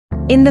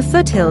In the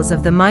foothills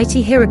of the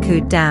mighty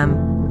Hirakud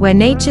Dam, where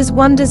nature's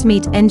wonders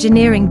meet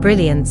engineering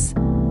brilliance,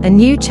 a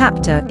new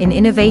chapter in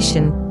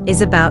innovation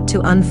is about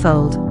to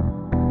unfold.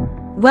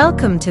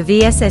 Welcome to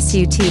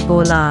VSSUT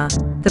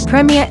Burla, the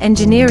premier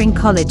engineering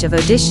college of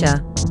Odisha,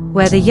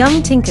 where the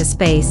young tinker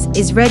space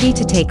is ready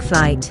to take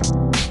flight.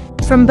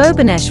 From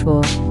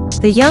Bhubaneswar,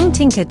 the Young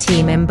Tinker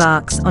team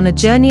embarks on a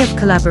journey of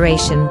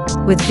collaboration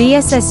with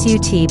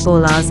VSSUT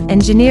Burla's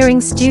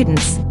engineering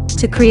students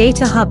to create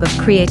a hub of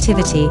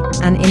creativity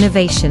and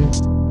innovation.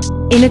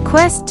 In a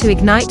quest to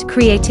ignite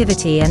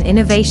creativity and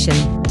innovation,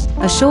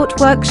 a short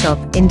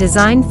workshop in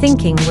design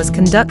thinking was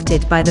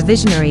conducted by the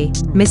visionary,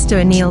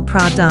 Mr. Anil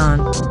Pradhan.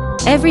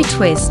 Every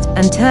twist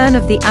and turn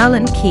of the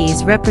Allen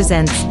keys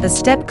represents a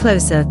step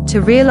closer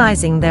to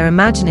realizing their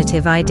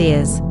imaginative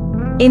ideas.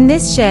 In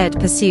this shared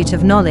pursuit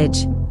of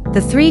knowledge, the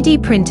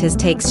 3D printers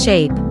takes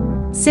shape,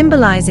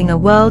 symbolizing a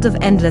world of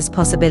endless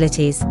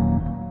possibilities.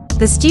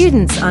 The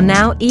students are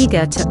now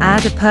eager to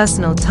add a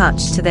personal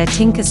touch to their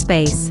tinker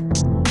space.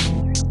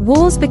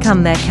 Walls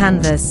become their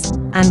canvas,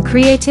 and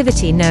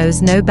creativity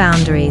knows no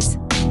boundaries.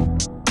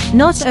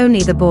 Not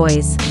only the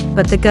boys,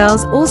 but the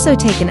girls also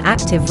take an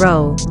active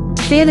role,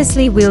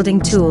 fearlessly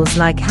wielding tools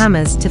like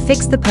hammers to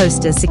fix the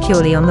posters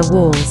securely on the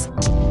walls.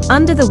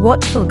 Under the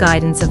watchful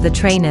guidance of the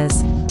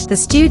trainers, the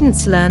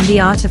students learn the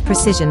art of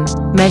precision,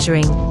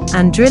 measuring,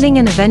 and drilling,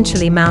 and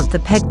eventually mount the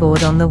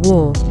pegboard on the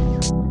wall.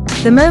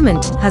 The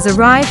moment has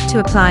arrived to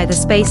apply the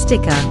space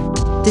sticker,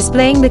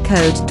 displaying the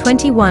code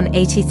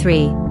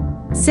 2183,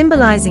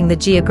 symbolizing the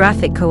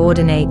geographic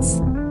coordinates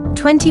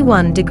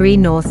 21°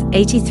 north,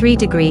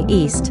 83°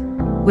 east,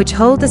 which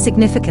hold the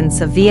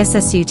significance of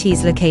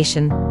VSSUT's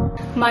location.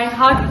 My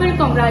heartfelt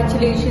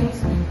congratulations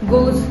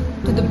goes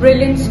to the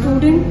brilliant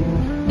student,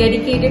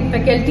 dedicated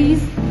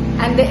faculties,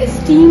 and the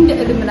esteemed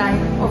alumni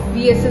of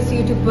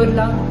VSSUT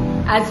Burla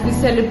as we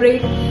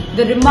celebrate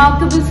the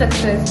remarkable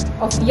success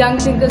of Young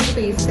Tinker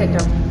Space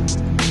setup.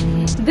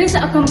 This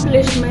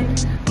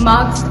accomplishment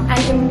marks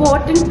an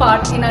important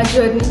part in our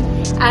journey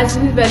as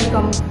we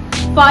welcome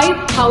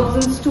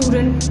 5,000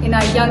 students in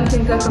our Young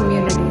Tinker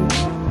community.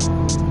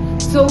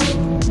 So,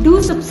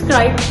 do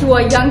subscribe to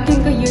our Young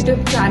Tinker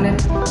YouTube channel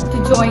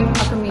to join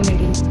our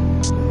community.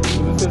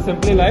 This is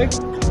simply like,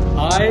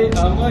 I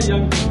am a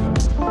young tinker.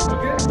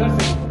 Okay,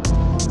 that's it.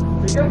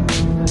 Okay?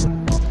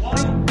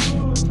 1,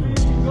 2, 3,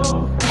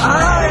 go! I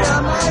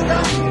am a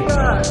young tinker!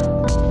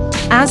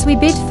 As we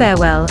bid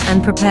farewell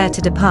and prepare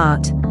to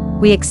depart,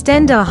 we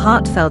extend our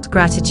heartfelt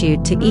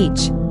gratitude to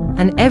each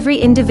and every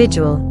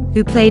individual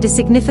who played a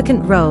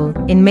significant role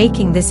in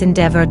making this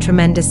endeavor a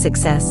tremendous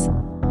success.